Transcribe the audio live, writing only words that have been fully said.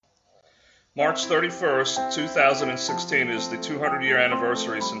March 31st, 2016 is the 200-year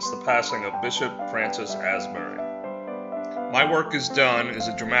anniversary since the passing of Bishop Francis Asbury. My Work is Done is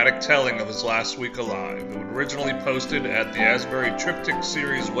a dramatic telling of his last week alive. It was originally posted at the Asbury Triptych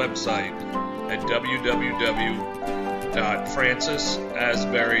Series website at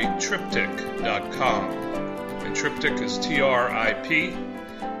www.francisasburytriptych.com, and triptych is Triptych.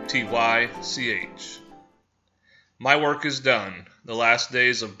 My Work is Done, the last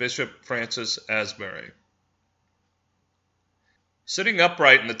days of Bishop Francis Asbury. Sitting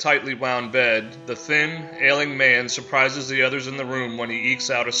upright in the tightly wound bed, the thin, ailing man surprises the others in the room when he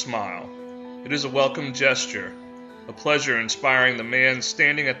ekes out a smile. It is a welcome gesture, a pleasure inspiring the man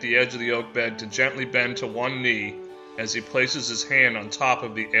standing at the edge of the oak bed to gently bend to one knee as he places his hand on top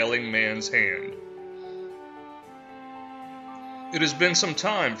of the ailing man's hand. It has been some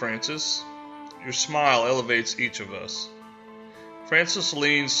time, Francis. Your smile elevates each of us. Francis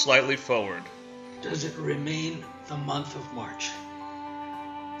leans slightly forward. Does it remain the month of March,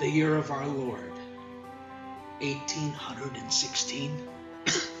 the year of our Lord, 1816?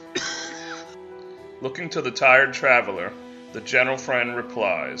 Looking to the tired traveler, the gentle friend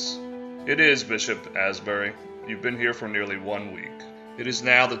replies, "It is, Bishop Asbury. You've been here for nearly 1 week. It is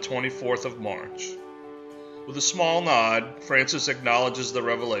now the 24th of March." With a small nod, Francis acknowledges the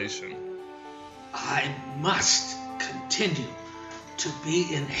revelation. I must continue to be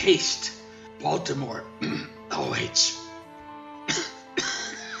in haste. Baltimore awaits.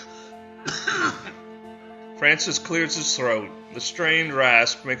 Francis clears his throat, the strained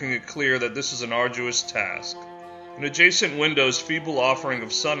rasp making it clear that this is an arduous task. An adjacent window's feeble offering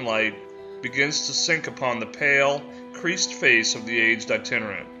of sunlight begins to sink upon the pale, creased face of the aged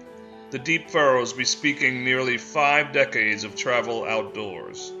itinerant, the deep furrows bespeaking nearly 5 decades of travel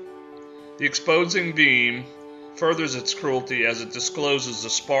outdoors. The exposing beam furthers its cruelty as it discloses the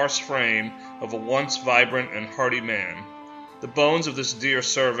sparse frame of a once vibrant and hardy man. The bones of this dear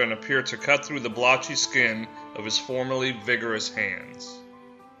servant appear to cut through the blotchy skin of his formerly vigorous hands.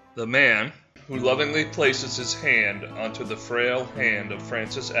 The man, who lovingly places his hand onto the frail hand of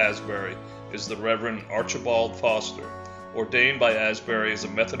Francis Asbury, is the Reverend Archibald Foster, ordained by Asbury as a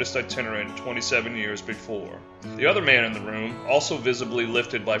Methodist itinerant 27 years before. The other man in the room, also visibly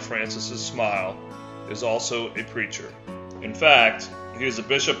lifted by Francis's smile, is also a preacher. In fact, he is a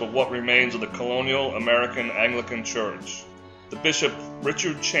bishop of what remains of the colonial American Anglican Church, the Bishop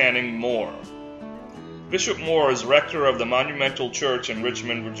Richard Channing Moore. Bishop Moore is rector of the monumental church in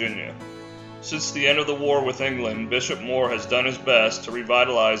Richmond, Virginia. Since the end of the war with England, Bishop Moore has done his best to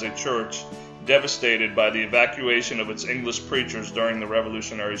revitalize a church devastated by the evacuation of its English preachers during the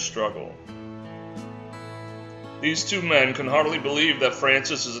Revolutionary struggle. These two men can hardly believe that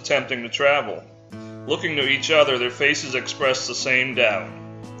Francis is attempting to travel. Looking to each other, their faces express the same doubt.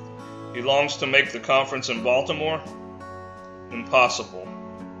 He longs to make the conference in Baltimore? Impossible.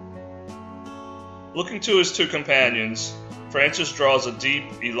 Looking to his two companions, Francis draws a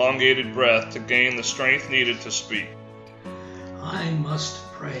deep, elongated breath to gain the strength needed to speak. I must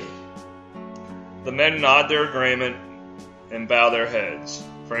pray. The men nod their agreement and bow their heads.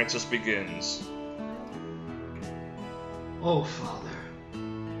 Francis begins. Oh, Father,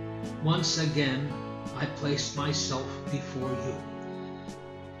 once again I place myself before you.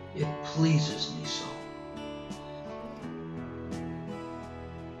 It pleases me so.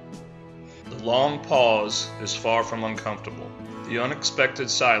 The long pause is far from uncomfortable. The unexpected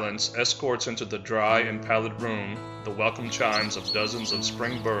silence escorts into the dry and pallid room the welcome chimes of dozens of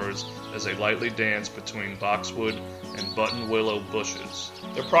spring birds as they lightly dance between boxwood and button willow bushes.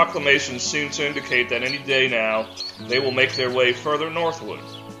 Their proclamations seem to indicate that any day now they will make their way further northward,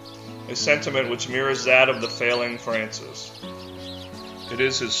 a sentiment which mirrors that of the failing Francis. It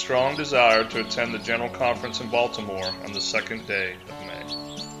is his strong desire to attend the General Conference in Baltimore on the 2nd day of May.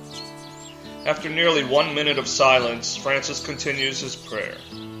 After nearly 1 minute of silence, Francis continues his prayer.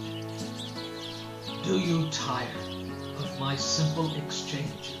 Do you tire of my simple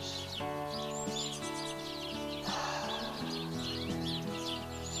exchanges?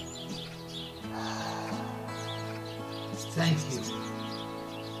 Thank you.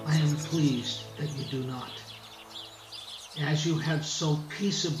 I am pleased that you do not. As you have so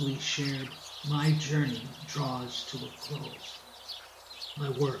peaceably shared, my journey draws to a close. My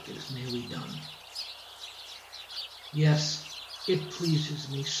work is nearly done. Yes, it pleases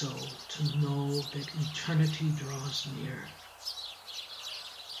me so to know that eternity draws near.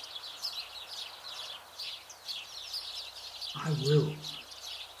 I will.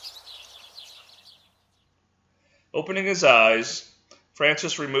 Opening his eyes,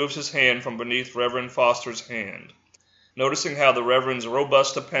 Francis removes his hand from beneath Reverend Foster's hand. Noticing how the Reverend's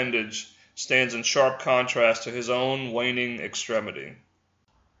robust appendage stands in sharp contrast to his own waning extremity.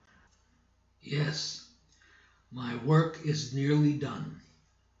 Yes, my work is nearly done.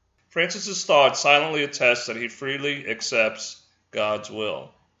 Francis's thought silently attests that he freely accepts God's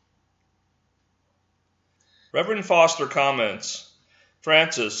will. Reverend Foster comments,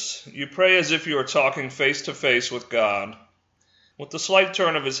 Francis, you pray as if you are talking face to face with God. With the slight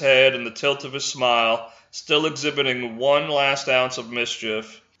turn of his head and the tilt of his smile still exhibiting one last ounce of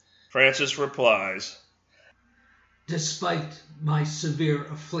mischief, Francis replies, Despite my severe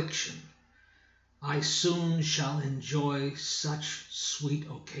affliction, I soon shall enjoy such sweet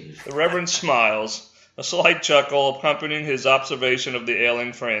occasions. The Reverend smiles, a slight chuckle accompanying his observation of the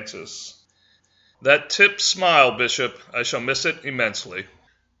ailing Francis. That tipped smile, Bishop, I shall miss it immensely.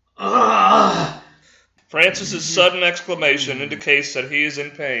 Francis's sudden exclamation indicates that he is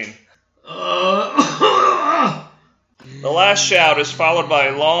in pain. The last shout is followed by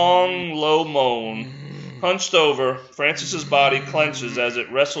a long, low moan. Hunched over, Francis's body clenches as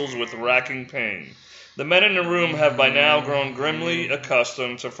it wrestles with racking pain. The men in the room have by now grown grimly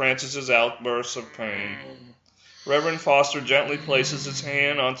accustomed to Francis's outbursts of pain. Reverend Foster gently places his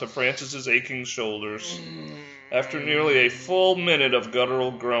hand onto Francis's aching shoulders. After nearly a full minute of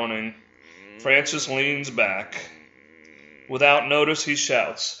guttural groaning, Francis leans back. Without notice, he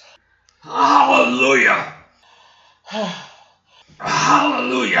shouts, Hallelujah!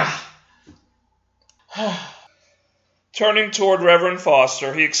 Hallelujah! Turning toward Reverend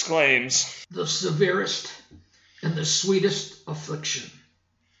Foster, he exclaims, The severest and the sweetest affliction.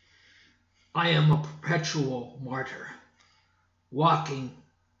 I am a perpetual martyr, walking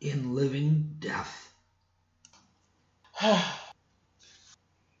in living death.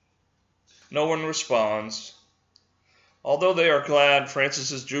 No one responds. Although they are glad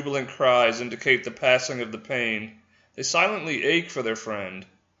Francis's jubilant cries indicate the passing of the pain, they silently ache for their friend,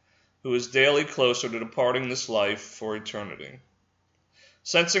 who is daily closer to departing this life for eternity.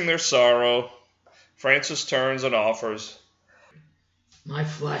 Sensing their sorrow, Francis turns and offers, My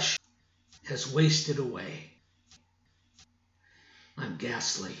flesh has wasted away. I'm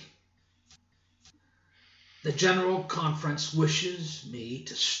ghastly. The General Conference wishes me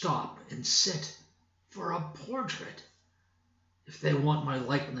to stop and sit for a portrait. If they want my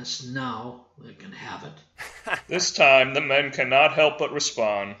likeness now, they can have it. This time, the men cannot help but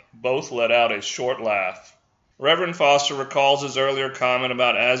respond. Both let out a short laugh. Reverend Foster recalls his earlier comment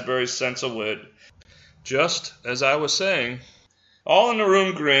about Asbury's sense of wit. Just as I was saying. All in the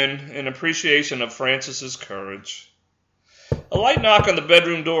room grin in appreciation of Francis's courage. A light knock on the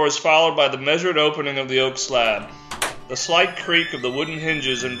bedroom door is followed by the measured opening of the oak slab. The slight creak of the wooden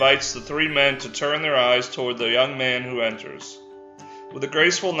hinges invites the three men to turn their eyes toward the young man who enters. With a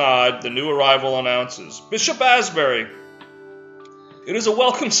graceful nod, the new arrival announces, Bishop Asbury! It is a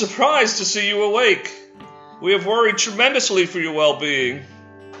welcome surprise to see you awake. We have worried tremendously for your well-being.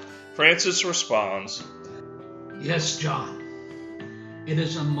 Francis responds, Yes, John. It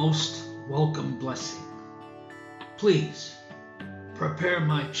is a most welcome blessing. Please, prepare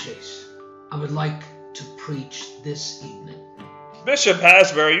my chaise. I would like to preach this evening. Bishop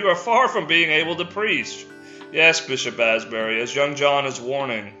Asbury, you are far from being able to preach. Yes, Bishop Asbury, as young John is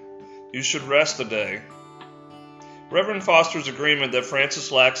warning, you should rest a day. Reverend Foster's agreement that Francis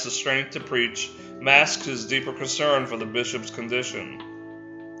lacks the strength to preach masks his deeper concern for the bishop's condition.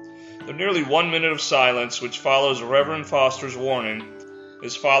 The nearly 1 minute of silence which follows Reverend Foster's warning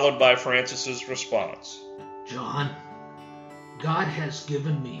is followed by Francis's response. John, God has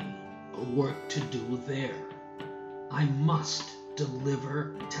given me a work to do there. I must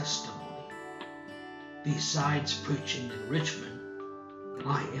deliver testimony. Besides preaching in Richmond,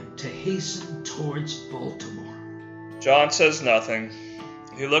 I am to hasten towards Baltimore. John says nothing.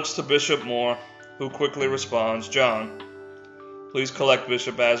 He looks to Bishop Moore, who quickly responds, John, please collect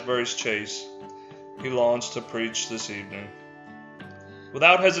Bishop Asbury's chaise. He longs to preach this evening.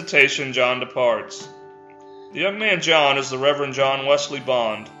 Without hesitation, John departs. The young man John is the Reverend John Wesley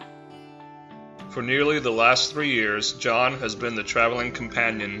Bond. For nearly the last 3 years, John has been the traveling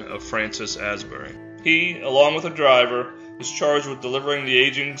companion of Francis Asbury. He, along with a driver, is charged with delivering the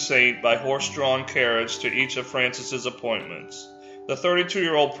aging saint by horse-drawn carriage to each of Francis's appointments. The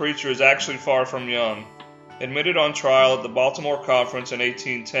 32-year-old preacher is actually far from young, admitted on trial at the Baltimore Conference in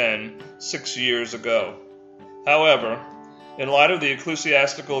 1810, 6 years ago. However, in light of the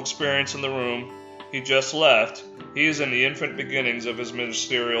ecclesiastical experience in the room he just left, he is in the infant beginnings of his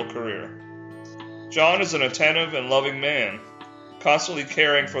ministerial career. John is an attentive and loving man, constantly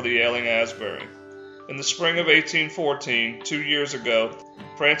caring for the ailing Asbury. In the spring of 1814, 2 years ago,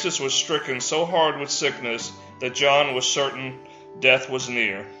 Francis was stricken so hard with sickness that John was certain death was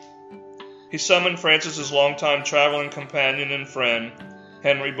near. He summoned Francis's longtime traveling companion and friend,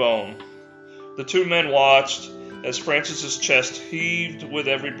 Henry Bone. The two men watched as Francis's chest heaved with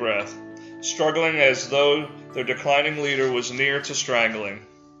every breath, struggling as though their declining leader was near to strangling.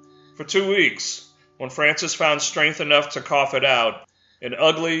 For 2 weeks, when Francis found strength enough to cough it out, an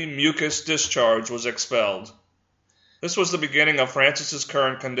ugly mucus discharge was expelled. This was the beginning of Francis's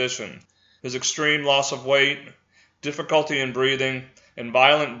current condition. His extreme loss of weight, difficulty in breathing, and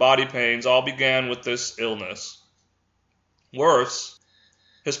violent body pains all began with this illness. Worse,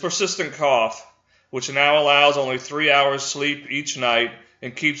 his persistent cough, which now allows only 3 hours sleep each night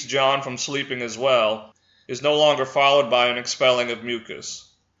and keeps John from sleeping as well, is no longer followed by an expelling of mucus.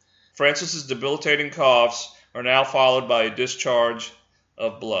 Francis's debilitating coughs are now followed by a discharge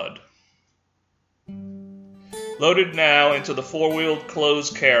of blood. Loaded now into the four-wheeled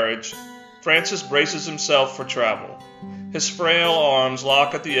closed carriage, Francis braces himself for travel. His frail arms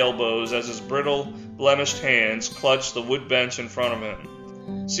lock at the elbows as his brittle, blemished hands clutch the wood bench in front of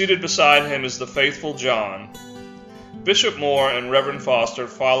him. Seated beside him is the faithful John. Bishop Moore and Reverend Foster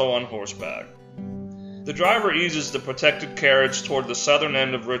follow on horseback. The driver eases the protected carriage toward the southern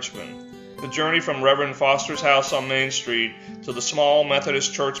end of Richmond. The journey from Reverend Foster's house on Main Street to the small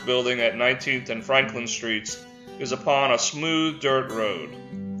Methodist church building at 19th and Franklin Streets is upon a smooth dirt road.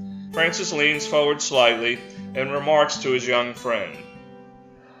 Francis leans forward slightly and remarks to his young friend,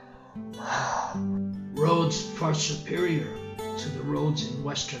 "Roads far superior to the roads in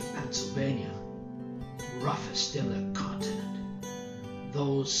western Pennsylvania, roughest in the continent.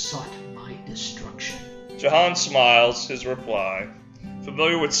 Those sought my destruction." John smiles his reply,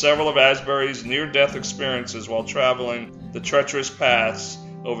 familiar with several of Asbury's near-death experiences while traveling the treacherous paths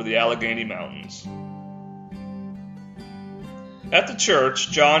over the Allegheny Mountains. At the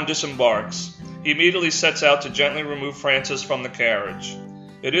church, John disembarks. He immediately sets out to gently remove Francis from the carriage.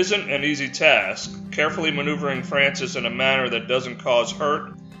 It isn't an easy task, carefully maneuvering Francis in a manner that doesn't cause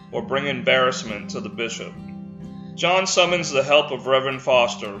hurt or bring embarrassment to the bishop. John summons the help of Reverend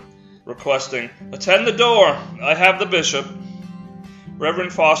Foster, requesting, "Attend the door, I have the bishop."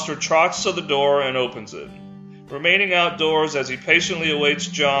 Reverend Foster trots to the door and opens it, remaining outdoors as he patiently awaits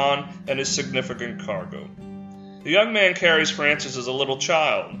John and his significant cargo. The young man carries Francis as a little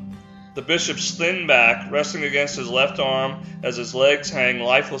child, the bishop's thin back resting against his left arm as his legs hang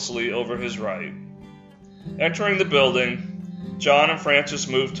lifelessly over his right. Entering the building, John and Francis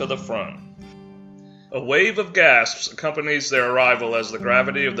move to the front. A wave of gasps accompanies their arrival as the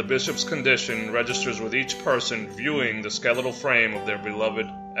gravity of the bishop's condition registers with each person viewing the skeletal frame of their beloved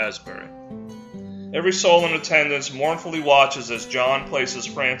Asbury. Every soul in attendance mournfully watches as John places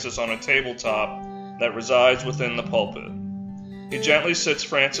Francis on a tabletop that resides within the pulpit. He gently sits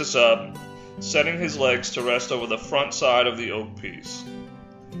Francis up, setting his legs to rest over the front side of the oak piece.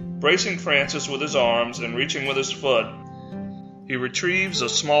 Bracing Francis with his arms and reaching with his foot, he retrieves a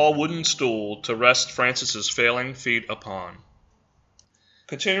small wooden stool to rest Francis's failing feet upon.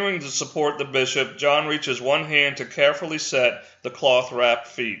 Continuing to support the bishop, John reaches one hand to carefully set the cloth-wrapped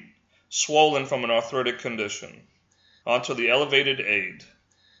feet, swollen from an arthritic condition, onto the elevated aid.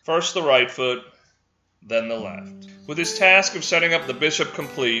 First the right foot, then the left. With his task of setting up the bishop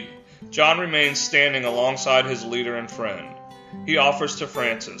complete, John remains standing alongside his leader and friend. He offers to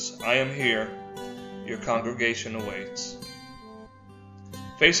Francis, "I am here. Your congregation awaits."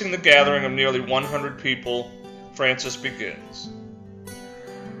 Facing the gathering of nearly 100 people, Francis begins.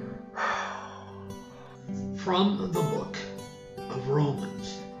 From the book of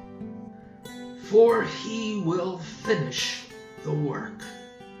Romans. For he will finish the work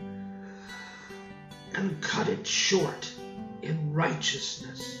and cut it short in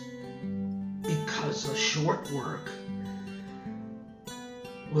righteousness, because a short work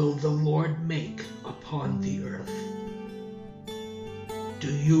will the Lord make upon the earth. Do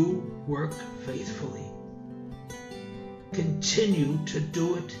you work faithfully? Continue to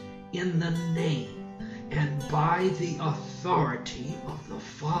do it in the name and by the authority of the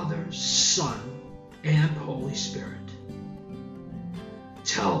Father, Son, and Holy Spirit.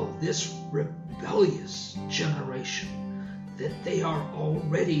 Tell this rebellious generation that they are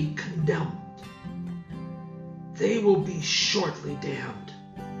already condemned. They will be shortly damned.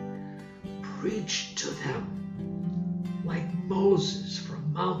 Preach to them like Moses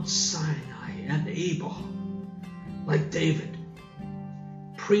from Mount Sinai and Abel, like David.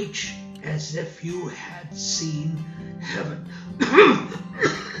 Preach as if you had seen heaven.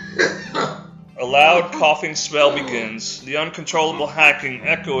 A loud coughing spell begins, the uncontrollable hacking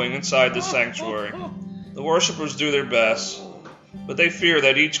echoing inside the sanctuary. The worshippers do their best, but they fear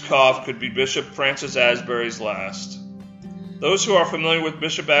that each cough could be Bishop Francis Asbury's last. Those who are familiar with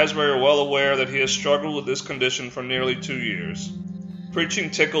Bishop Asbury are well aware that he has struggled with this condition for nearly 2 years. Preaching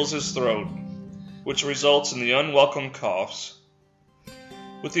tickles his throat, which results in the unwelcome coughs.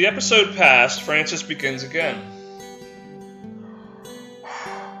 With the episode past, Francis begins again.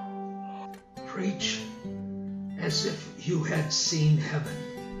 Preach as if you had seen heaven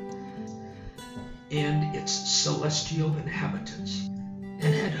and its celestial inhabitants,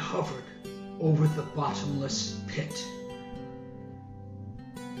 and had hovered over the bottomless pit,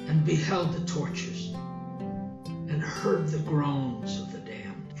 and beheld the tortures, and heard the groans of the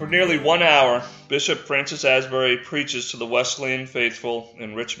damned. For nearly 1 hour, Bishop Francis Asbury preaches to the Wesleyan faithful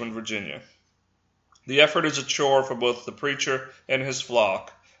in Richmond, Virginia. The effort is a chore for both the preacher and his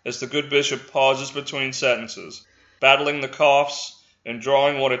flock, as the good bishop pauses between sentences, battling the coughs and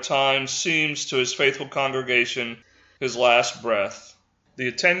drawing what at times seems to his faithful congregation his last breath.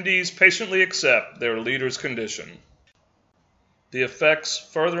 The attendees patiently accept their leader's condition, the effects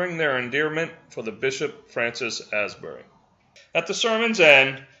furthering their endearment for the Bishop Francis Asbury. At the sermon's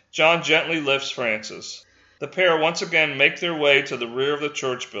end, John gently lifts Francis. The pair once again make their way to the rear of the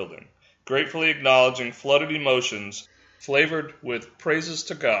church building, gratefully acknowledging flooded emotions flavored with praises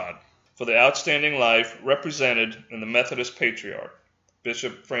to God for the outstanding life represented in the Methodist Patriarch,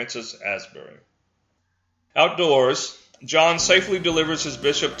 Bishop Francis Asbury. Outdoors, John safely delivers his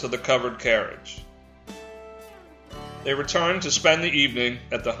bishop to the covered carriage. They return to spend the evening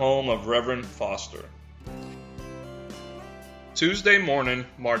at the home of Reverend Foster. Tuesday morning,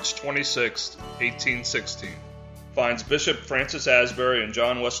 March 26, 1816, finds Bishop Francis Asbury and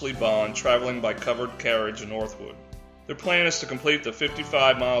John Wesley Bond traveling by covered carriage northward. Their plan is to complete the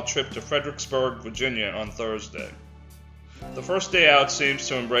 55-mile trip to Fredericksburg, Virginia on Thursday. The first day out seems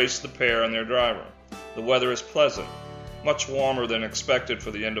to embrace the pair and their driver. The weather is pleasant, much warmer than expected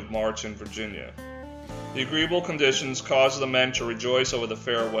for the end of March in Virginia. The agreeable conditions cause the men to rejoice over the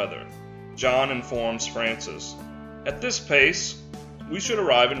fair weather. John informs Francis, "At this pace, we should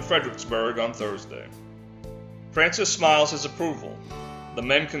arrive in Fredericksburg on Thursday." Francis smiles his approval. The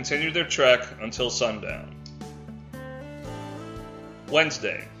men continue their trek until sundown.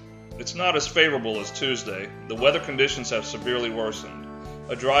 Wednesday. It's not as favorable as Tuesday. The weather conditions have severely worsened.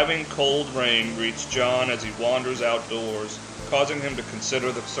 A driving cold rain greets John as he wanders outdoors, causing him to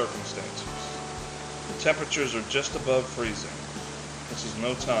consider the circumstances. The temperatures are just above freezing. This is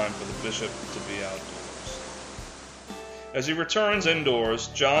no time for the bishop to be outdoors. As he returns indoors,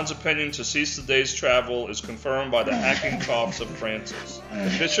 John's opinion to cease the day's travel is confirmed by the hacking coughs of Francis.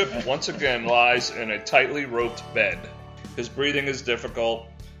 The bishop once again lies in a tightly roped bed. His breathing is difficult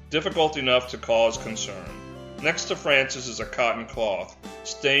enough to cause concern. Next to Francis is a cotton cloth,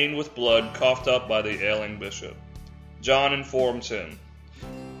 stained with blood coughed up by the ailing bishop. John informs him,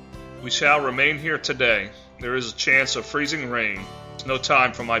 "We shall remain here today. There is a chance of freezing rain. It's no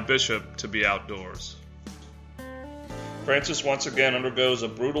time for my bishop to be outdoors." Francis once again undergoes a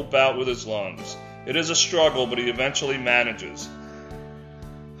brutal bout with his lungs. It is a struggle, but he eventually manages.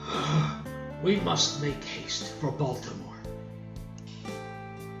 "We must make haste for Baltimore."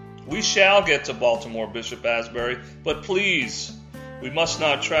 "We shall get to Baltimore, Bishop Asbury, but please, we must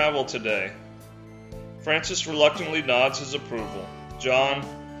not travel today." Francis reluctantly nods his approval. John,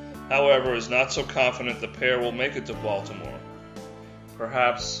 however, is not so confident the pair will make it to Baltimore.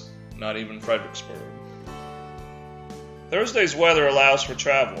 Perhaps not even Fredericksburg. Thursday's weather allows for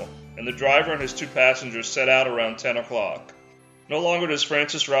travel, and the driver and his 2 passengers set out around 10 o'clock. No longer does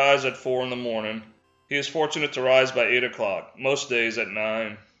Francis rise at 4 in the morning. He is fortunate to rise by 8 o'clock, most days at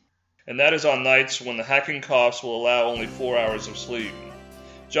 9. And that is on nights when the hacking coughs will allow only 4 hours of sleep.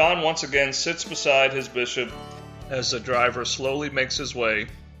 John once again sits beside his bishop as the driver slowly makes his way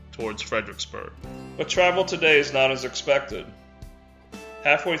towards Fredericksburg. But travel today is not as expected.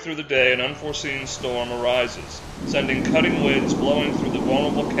 Halfway through the day, an unforeseen storm arises, sending cutting winds blowing through the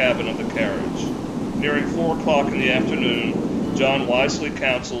vulnerable cabin of the carriage. Nearing 4 o'clock in the afternoon, John wisely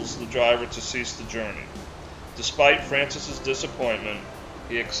counsels the driver to cease the journey. Despite Francis's disappointment,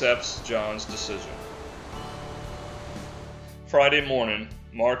 he accepts John's decision. Friday morning,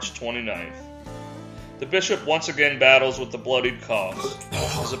 March 29th. The bishop once again battles with the bloodied coughs.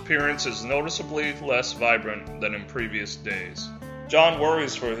 His appearance is noticeably less vibrant than in previous days. John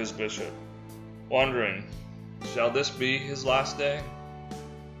worries for his bishop, wondering, shall this be his last day?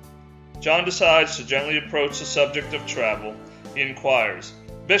 John decides to gently approach the subject of travel. He inquires,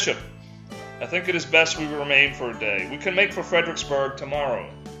 "Bishop, I think it is best we remain for a day. We can make for Fredericksburg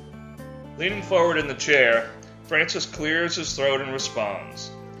tomorrow." Leaning forward in the chair, Francis clears his throat and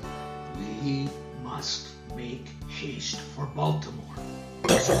responds, "We must make haste for Baltimore."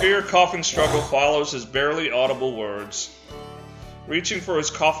 A severe coughing struggle follows his barely audible words. Reaching for his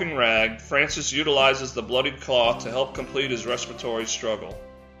coughing rag, Francis utilizes the bloodied cloth to help complete his respiratory struggle.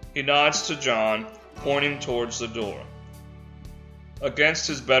 He nods to John, pointing towards the door. Against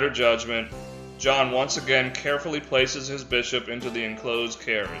his better judgment, John once again carefully places his bishop into the enclosed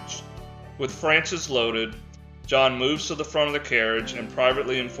carriage. With Francis loaded, John moves to the front of the carriage and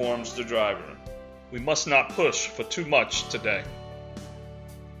privately informs the driver, "We must not push for too much today."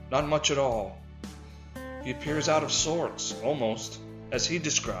 "Not much at all. He appears out of sorts, almost, as he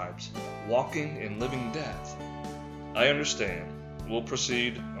describes, walking in living death." "I understand. We'll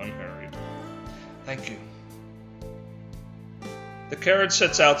proceed unhurried." "Thank you." The carriage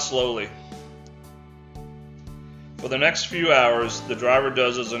sets out slowly. For the next few hours, the driver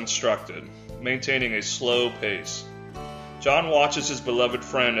does as instructed, maintaining a slow pace. John watches his beloved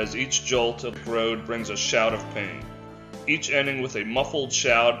friend as each jolt of the road brings a shout of pain, each ending with a muffled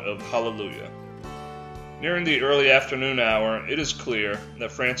shout of hallelujah. Nearing the early afternoon hour, it is clear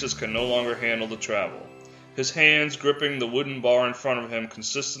that Francis can no longer handle the travel. His hands gripping the wooden bar in front of him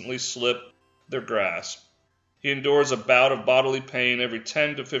consistently slip their grasp. He endures a bout of bodily pain every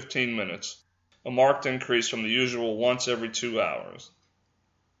 10 to 15 minutes, a marked increase from the usual once every 2 hours.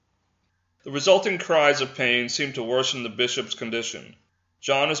 The resulting cries of pain seem to worsen the bishop's condition.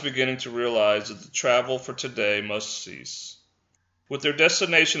 John is beginning to realize that the travel for today must cease. With their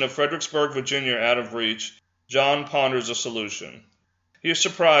destination of Fredericksburg, Virginia out of reach, John ponders a solution. He is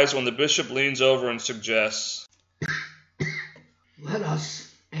surprised when the bishop leans over and suggests, "Let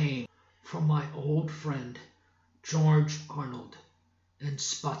us aim for my old friend, George Arnold, in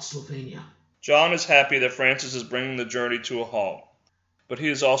Spotsylvania." John is happy that Francis is bringing the journey to a halt, but he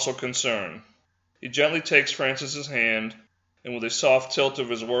is also concerned. He gently takes Francis's hand and with a soft tilt of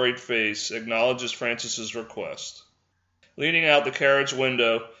his worried face acknowledges Francis's request. Leaning out the carriage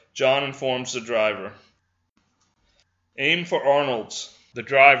window, John informs the driver, "Aim for Arnold's." The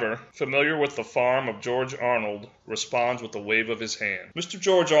driver, familiar with the farm of George Arnold, responds with a wave of his hand. Mr.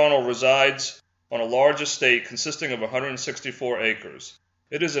 George Arnold resides on a large estate consisting of 164 acres.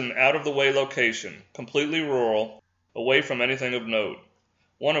 It is an out-of-the-way location, completely rural, away from anything of note.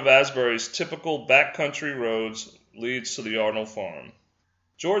 One of Asbury's typical backcountry roads leads to the Arnold farm.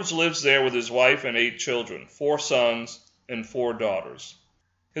 George lives there with his wife and 8 children, 4 sons and 4 daughters.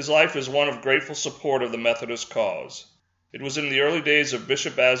 His life is one of grateful support of the Methodist cause. It was in the early days of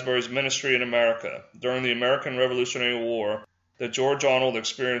Bishop Asbury's ministry in America, during the American Revolutionary War, that George Arnold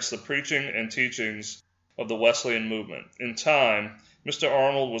experienced the preaching and teachings of the Wesleyan movement. In time, Mr.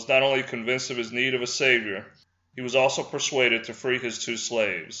 Arnold was not only convinced of his need of a savior, he was also persuaded to free his 2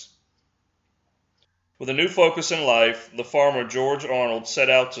 slaves. With a new focus in life, the farmer George Arnold set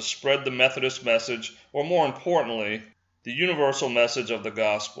out to spread the Methodist message, or more importantly, the universal message of the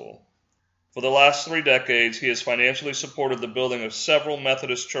gospel. For the last 3 decades, he has financially supported the building of several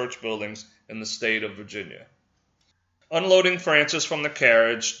Methodist church buildings in the state of Virginia. Unloading Francis from the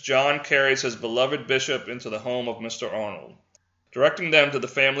carriage, John carries his beloved bishop into the home of Mr. Arnold. Directing them to the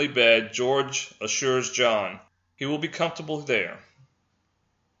family bed, George assures John he will be comfortable there.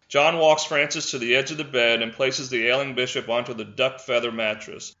 John walks Francis to the edge of the bed and places the ailing bishop onto the duck feather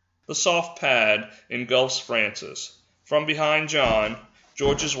mattress. The soft pad engulfs Francis. From behind John,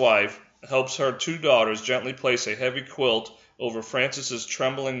 George's wife helps her 2 daughters gently place a heavy quilt over Francis's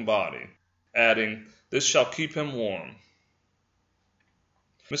trembling body, adding, "This shall keep him warm."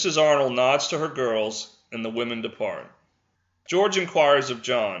 Mrs. Arnold nods to her girls, and the women depart. George inquires of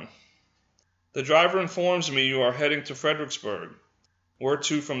John, "The driver informs me you are heading to Fredericksburg. Where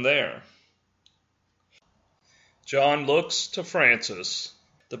to from there?" John looks to Francis.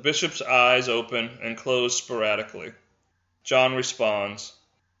 The bishop's eyes open and close sporadically. John responds,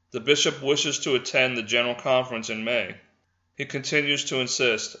 "The bishop wishes to attend the General Conference in May. He continues to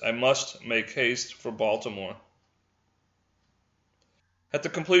insist I must make haste for Baltimore." At the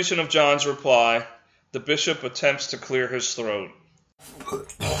completion of John's reply, the bishop attempts to clear his throat.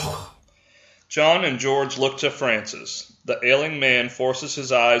 John and George look to Francis. The ailing man forces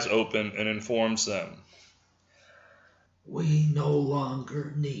his eyes open and informs them, "We no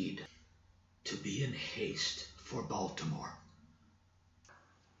longer need to be in haste for Baltimore."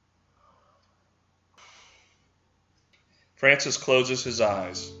 Francis closes his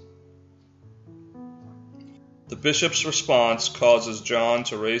eyes. The bishop's response causes John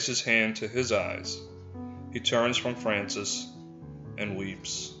to raise his hand to his eyes. He turns from Francis and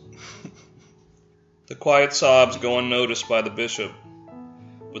weeps. The quiet sobs go unnoticed by the bishop,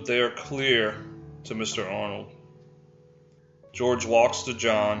 but they are clear to Mr. Arnold. George walks to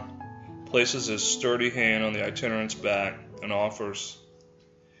John, places his sturdy hand on the itinerant's back, and offers,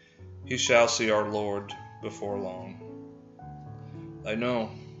 "He shall see our Lord before long." I know.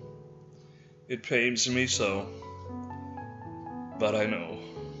 It pains me so. But I know.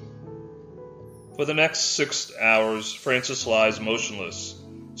 For the next 6 hours, Francis lies motionless,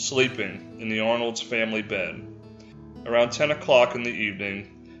 sleeping in the Arnold's family bed. Around 10 o'clock in the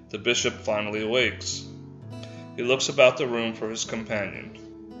evening, the bishop finally awakes. He looks about the room for his companion.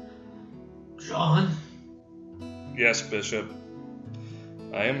 John? Yes, Bishop.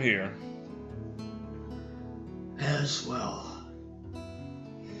 I am here. As well.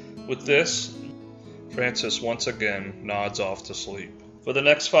 With this, Francis once again nods off to sleep. For the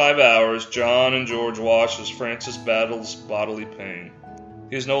next 5 hours, John and George watch as Francis battles bodily pain.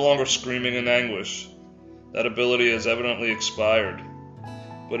 He is no longer screaming in anguish. That ability has evidently expired.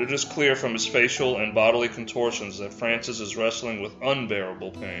 But it is clear from his facial and bodily contortions that Francis is wrestling with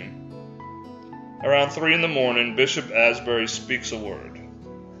unbearable pain. Around 3 in the morning, Bishop Asbury speaks a word.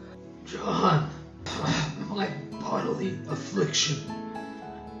 John, my bodily affliction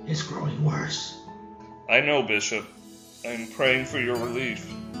is growing worse. I know, Bishop. I am praying for your relief.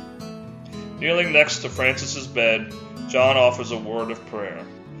 Kneeling next to Francis's bed, John offers a word of prayer.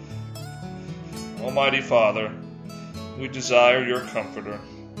 Almighty Father, we desire your comforter,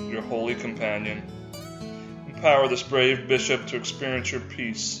 your holy companion. Empower this brave bishop to experience your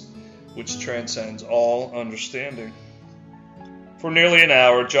peace, which transcends all understanding. For nearly an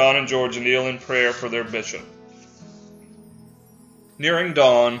hour, John and George kneel in prayer for their bishop. Nearing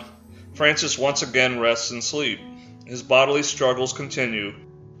dawn, Francis once again rests in sleep. His bodily struggles continue,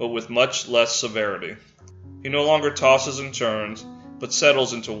 but with much less severity. He no longer tosses and turns, but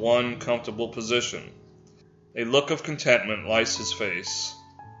settles into one comfortable position. A look of contentment lights his face.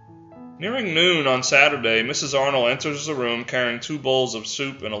 Nearing noon on Saturday, Mrs. Arnold enters the room carrying 2 bowls of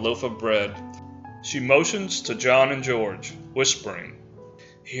soup and a loaf of bread. She motions to John and George, whispering,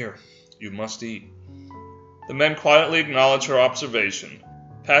 "Here, you must eat." The men quietly acknowledge her observation.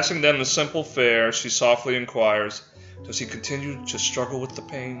 Passing them the simple fare, she softly inquires, "Does he continue to struggle with the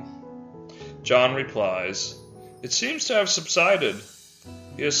pain?" John replies, "It seems to have subsided.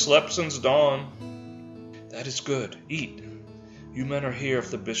 He has slept since dawn." "That is good. Eat. You men are here if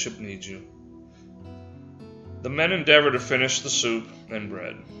the bishop needs you." The men endeavor to finish the soup and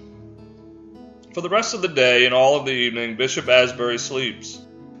bread. For the rest of the day and all of the evening, Bishop Asbury sleeps.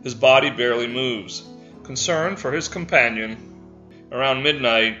 His body barely moves. Concerned for his companion, around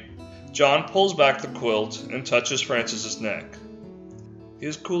midnight, John pulls back the quilt and touches Francis's neck. He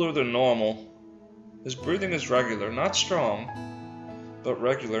is cooler than normal. His breathing is regular, not strong, but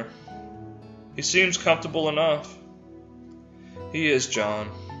regular. He seems comfortable enough. He is, John.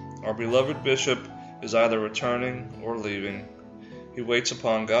 Our beloved bishop is either returning or leaving. He waits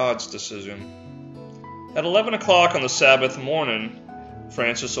upon God's decision. At 11 o'clock on the Sabbath morning,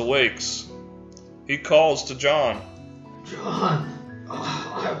 Francis awakes. He calls to John. John,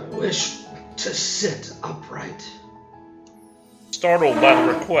 I wish to sit upright. Startled by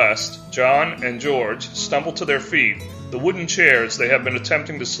the request, John and George stumble to their feet, the wooden chairs they have been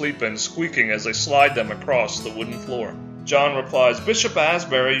attempting to sleep in squeaking as they slide them across the wooden floor. John replies, "Bishop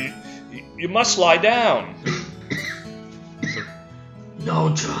Asbury, you must lie down." No,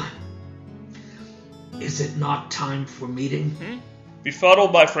 John. Is it not time for meeting?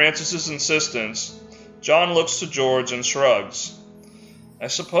 Befuddled by Francis's insistence, John looks to George and shrugs. "I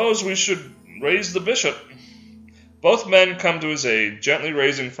suppose we should raise the bishop." Both men come to his aid, gently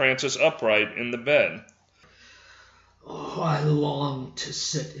raising Francis upright in the bed. Oh, I long to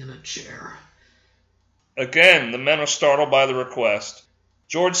sit in a chair. Again, the men are startled by the request.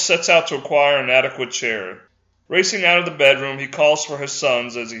 George sets out to acquire an adequate chair. Racing out of the bedroom, he calls for his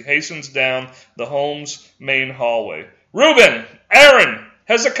sons as he hastens down the home's main hallway. "Reuben! Aaron!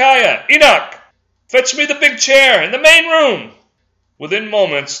 Hezekiah! Enoch! Fetch me the big chair in the main room!" Within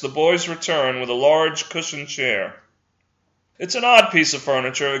moments, the boys return with a large cushioned chair. It's an odd piece of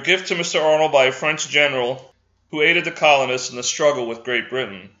furniture, a gift to Mr. Arnold by a French general who aided the colonists in the struggle with Great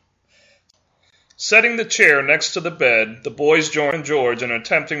Britain. Setting the chair next to the bed, the boys join George in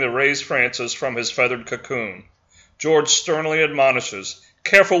attempting to raise Francis from his feathered cocoon. George sternly admonishes,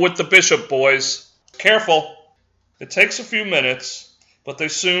 "Careful with the bishop, boys. Careful." It takes a few minutes, but they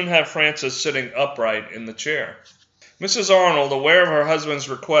soon have Francis sitting upright in the chair. Mrs. Arnold, aware of her husband's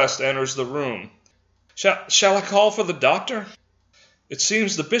request, enters the room. Shall I call for the doctor? It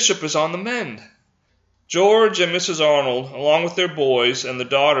seems the bishop is on the mend." George and Mrs. Arnold, along with their boys and the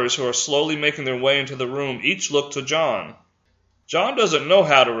daughters who are slowly making their way into the room, each look to John. John doesn't know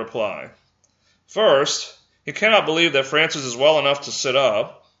how to reply. First, he cannot believe that Francis is well enough to sit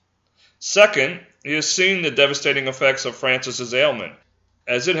up. Second, he has seen the devastating effects of Francis's ailment,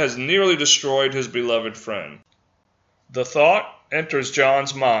 as it has nearly destroyed his beloved friend. The thought enters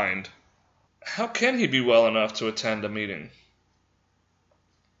John's mind. How can he be well enough to attend a meeting?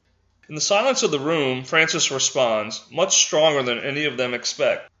 In the silence of the room, Francis responds, much stronger than any of them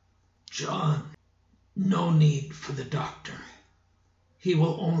expect. John, no need for the doctor. He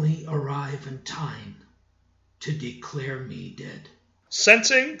will only arrive in time to declare me dead.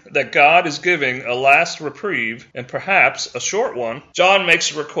 Sensing that God is giving a last reprieve, and perhaps a short one, John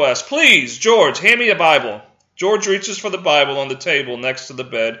makes a request. Please, George, hand me a Bible. George reaches for the Bible on the table next to the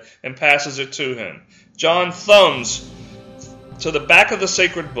bed and passes it to him. John thumbs to the back of the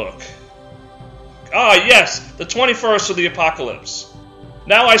sacred book. Ah, yes, the 21st of the Apocalypse.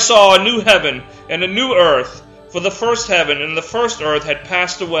 Now I saw a new heaven and a new earth, for the first heaven and the first earth had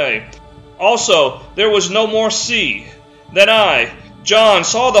passed away. Also, there was no more sea. Then I, John,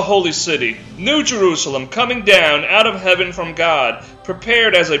 saw the holy city, New Jerusalem, coming down out of heaven from God,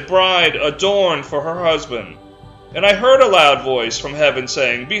 prepared as a bride adorned for her husband. And I heard a loud voice from heaven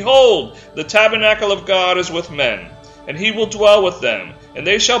saying, Behold, the tabernacle of God is with men, and he will dwell with them, and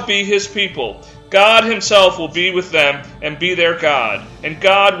they shall be his people. God himself will be with them and be their God, and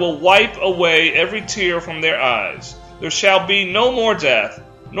God will wipe away every tear from their eyes. There shall be no more death,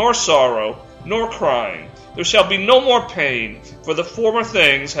 nor sorrow, nor crying. There shall be no more pain, for the former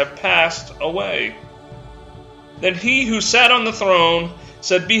things have passed away. Then he who sat on the throne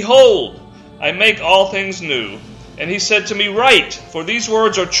said, Behold, I make all things new. And he said to me, Write, for these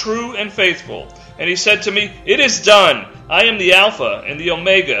words are true and faithful. And he said to me, It is done. I am the Alpha and the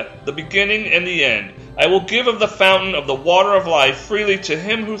Omega, the beginning and the end. I will give of the fountain of the water of life freely to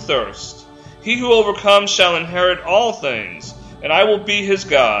him who thirsts. He who overcomes shall inherit all things, and I will be his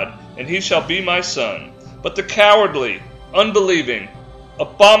God, and he shall be my son. But the cowardly, unbelieving,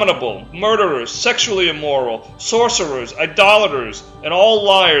 abominable, murderers, sexually immoral, sorcerers, idolaters, and all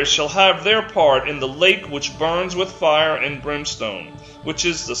liars shall have their part in the lake which burns with fire and brimstone, which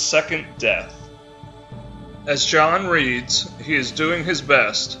is the second death. As John reads, he is doing his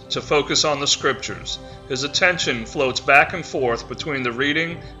best to focus on the scriptures. His attention floats back and forth between the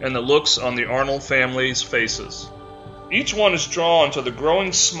reading and the looks on the Arnold family's faces. Each one is drawn to the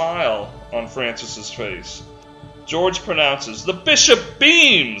growing smile on Francis's face. George pronounces, The bishop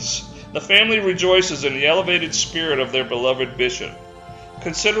beams! The family rejoices in the elevated spirit of their beloved bishop.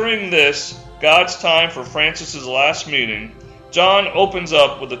 Considering this, God's time for Francis's last meeting, John opens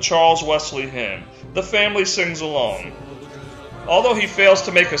up with a Charles Wesley hymn. The family sings along. Although he fails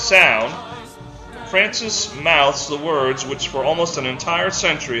to make a sound, Francis mouths the words which for almost an entire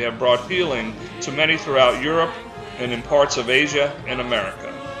century have brought healing to many throughout Europe and in parts of Asia and America.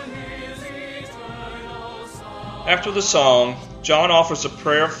 After the song, John offers a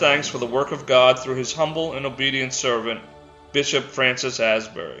prayer of thanks for the work of God through his humble and obedient servant, Bishop Francis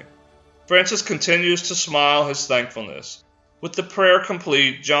Asbury. Francis continues to smile his thankfulness. With the prayer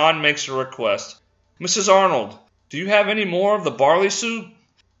complete, John makes a request. Mrs. Arnold, do you have any more of the barley soup?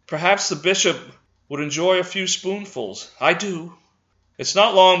 Perhaps the bishop would enjoy a few spoonfuls. I do. It's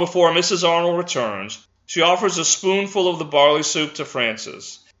not long before Mrs. Arnold returns. She offers a spoonful of the barley soup to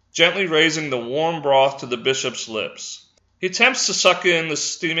Francis, gently raising the warm broth to the bishop's lips. He attempts to suck in the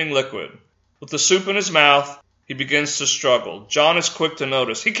steaming liquid. With the soup in his mouth, he begins to struggle. John is quick to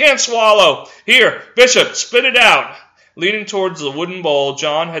notice. He can't swallow! Here, Bishop, spit it out! Leaning towards the wooden bowl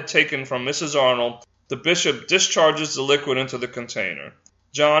John had taken from Mrs. Arnold, the bishop discharges the liquid into the container.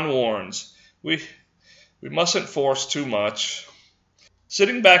 John warns, We mustn't force too much.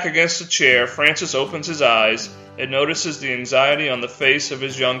 Sitting back against a chair, Francis opens his eyes and notices the anxiety on the face of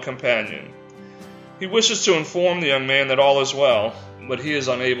his young companion. He wishes to inform the young man that all is well, but he is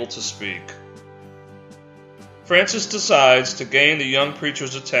unable to speak. Francis decides to gain the young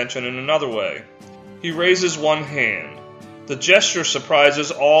preacher's attention in another way. He raises one hand. The gesture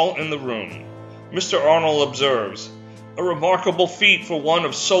surprises all in the room. Mr. Arnold observes, A remarkable feat for one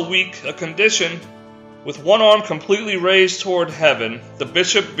of so weak a condition. With one arm completely raised toward heaven, the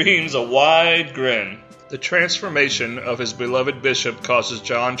bishop beams a wide grin. The transformation of his beloved bishop causes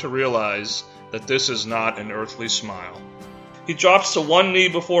John to realize that this is not an earthly smile. He drops to one knee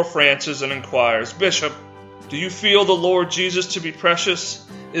before Francis and inquires, Bishop, do you feel the Lord Jesus to be precious?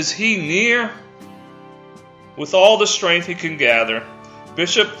 Is he near? With all the strength he can gather,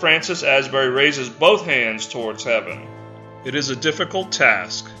 Bishop Francis Asbury raises both hands towards heaven. It is a difficult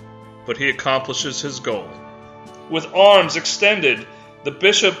task, but he accomplishes his goal. With arms extended, the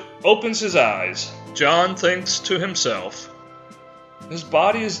bishop opens his eyes. John thinks to himself, His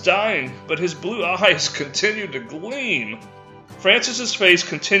body is dying, but his blue eyes continue to gleam. Francis's face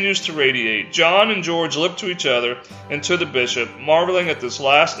continues to radiate. John and George look to each other and to the bishop, marveling at this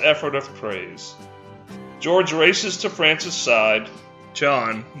last effort of praise. George races to Francis' side.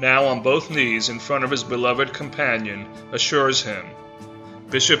 John, now on both knees in front of his beloved companion, assures him,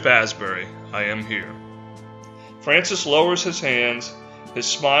 "Bishop Asbury, I am here." Francis lowers his hands, his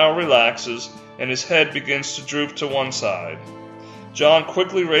smile relaxes, and his head begins to droop to one side. John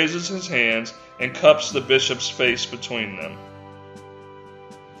quickly raises his hands and cups the bishop's face between them.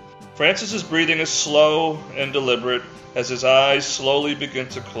 Francis's breathing is slow and deliberate as his eyes slowly begin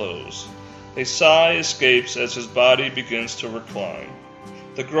to close. A sigh escapes as his body begins to recline.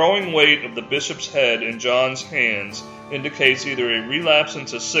 The growing weight of the bishop's head in John's hands indicates either a relapse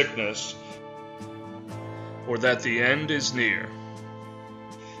into sickness or that the end is near.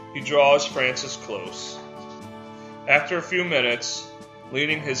 He draws Francis close. After a few minutes,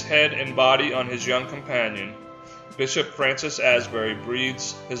 leaning his head and body on his young companion, Bishop Francis Asbury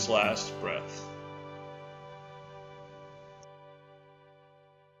breathes his last breath.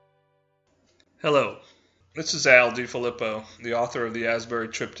 Hello, this is Al DiFilippo, the author of the Asbury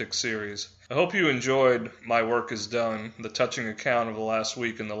Triptych series. I hope you enjoyed My Work is Done, the touching account of the last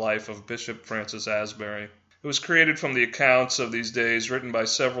week in the life of Bishop Francis Asbury. It was created from the accounts of these days written by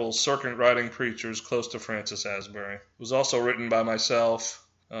several circuit-riding preachers close to Francis Asbury. It was also written by myself,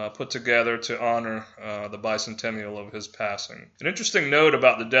 put together to honor the bicentennial of his passing. An interesting note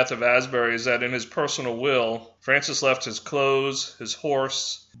about the death of Asbury is that in his personal will, Francis left his clothes, his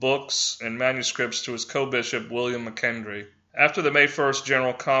horse, books, and manuscripts to his co-bishop William McKendry. After the May 1st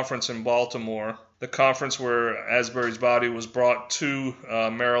General Conference in Baltimore, the conference where Asbury's body was brought to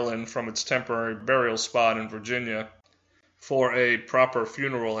Maryland from its temporary burial spot in Virginia for a proper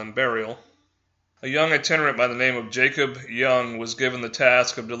funeral and burial, a young itinerant by the name of Jacob Young was given the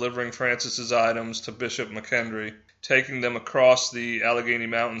task of delivering Francis's items to Bishop McKendry, taking them across the Allegheny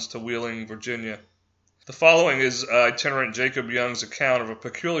Mountains to Wheeling, Virginia. The following is itinerant Jacob Young's account of a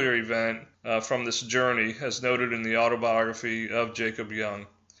peculiar event from this journey, as noted in the autobiography of Jacob Young.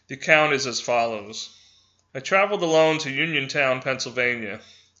 The account is as follows. I traveled alone to Uniontown, Pennsylvania.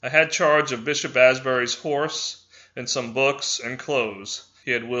 I had charge of Bishop Asbury's horse and some books and clothes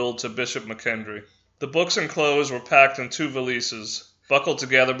he had willed to Bishop McKendry. The books and clothes were packed in 2 valises, buckled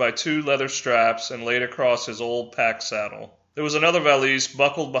together by 2 leather straps and laid across his old pack saddle. There was another valise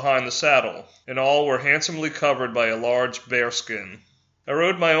buckled behind the saddle, and all were handsomely covered by a large bearskin. I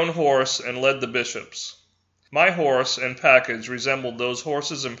rode my own horse and led the bishop's. My horse and package resembled those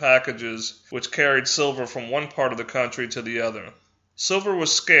horses and packages which carried silver from one part of the country to the other. Silver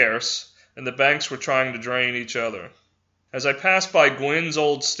was scarce, and the banks were trying to drain each other. As I passed by Gwynn's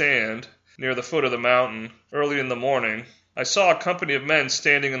old stand, near the foot of the mountain, early in the morning, I saw a company of men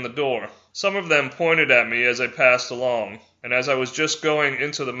standing in the door. Some of them pointed at me as I passed along, and as I was just going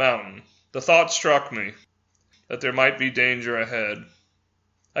into the mountain, the thought struck me that there might be danger ahead.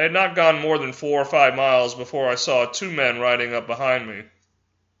 I had not gone more than 4 or 5 miles before I saw 2 men riding up behind me.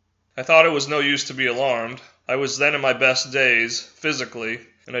 I thought it was no use to be alarmed. I was then in my best days, physically,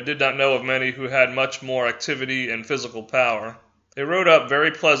 and I did not know of many who had much more activity and physical power. They rode up very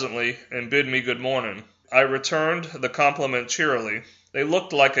pleasantly and bid me good morning. I returned the compliment cheerily. They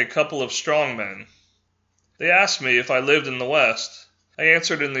looked like a couple of strong men. They asked me if I lived in the West. I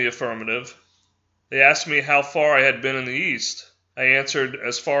answered in the affirmative. They asked me how far I had been in the East. I answered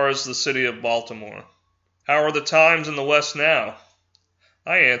as far as the city of Baltimore. How are the times in the West now?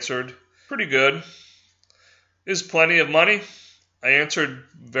 I answered, pretty good. Is plenty of money? I answered,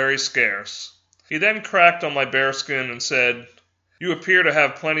 very scarce. He then cracked on my bearskin and said, You appear to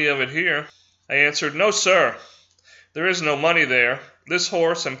have plenty of it here. I answered, No, sir. There is no money there. This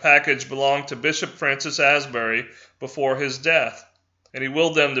horse and package belonged to Bishop Francis Asbury before his death, and he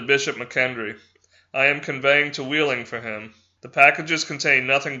willed them to Bishop McKendry. I am conveying to Wheeling for him. The packages contain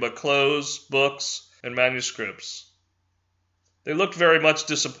nothing but clothes, books, and manuscripts. They looked very much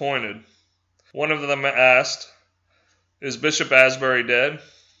disappointed. One of them asked, Is Bishop Asbury dead?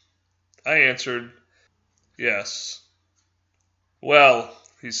 I answered, Yes. Well,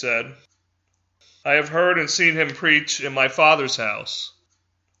 he said, I have heard and seen him preach in my father's house.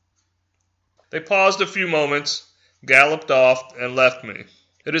 They paused a few moments, galloped off, and left me.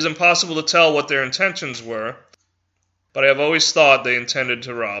 It is impossible to tell what their intentions were, but I have always thought they intended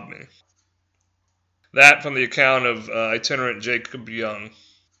to rob me. That from the account of itinerant Jacob Young.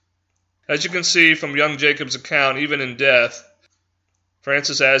 As you can see from young Jacob's account, even in death,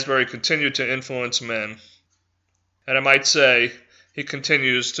 Francis Asbury continued to influence men. And I might say, he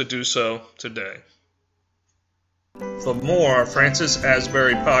continues to do so today. For more Francis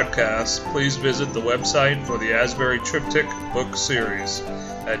Asbury podcasts, please visit the website for the Asbury Triptych book series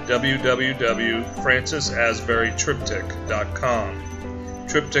at www.francisasburytriptych.com.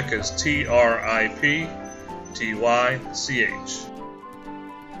 Triptych is TRIP, Tych.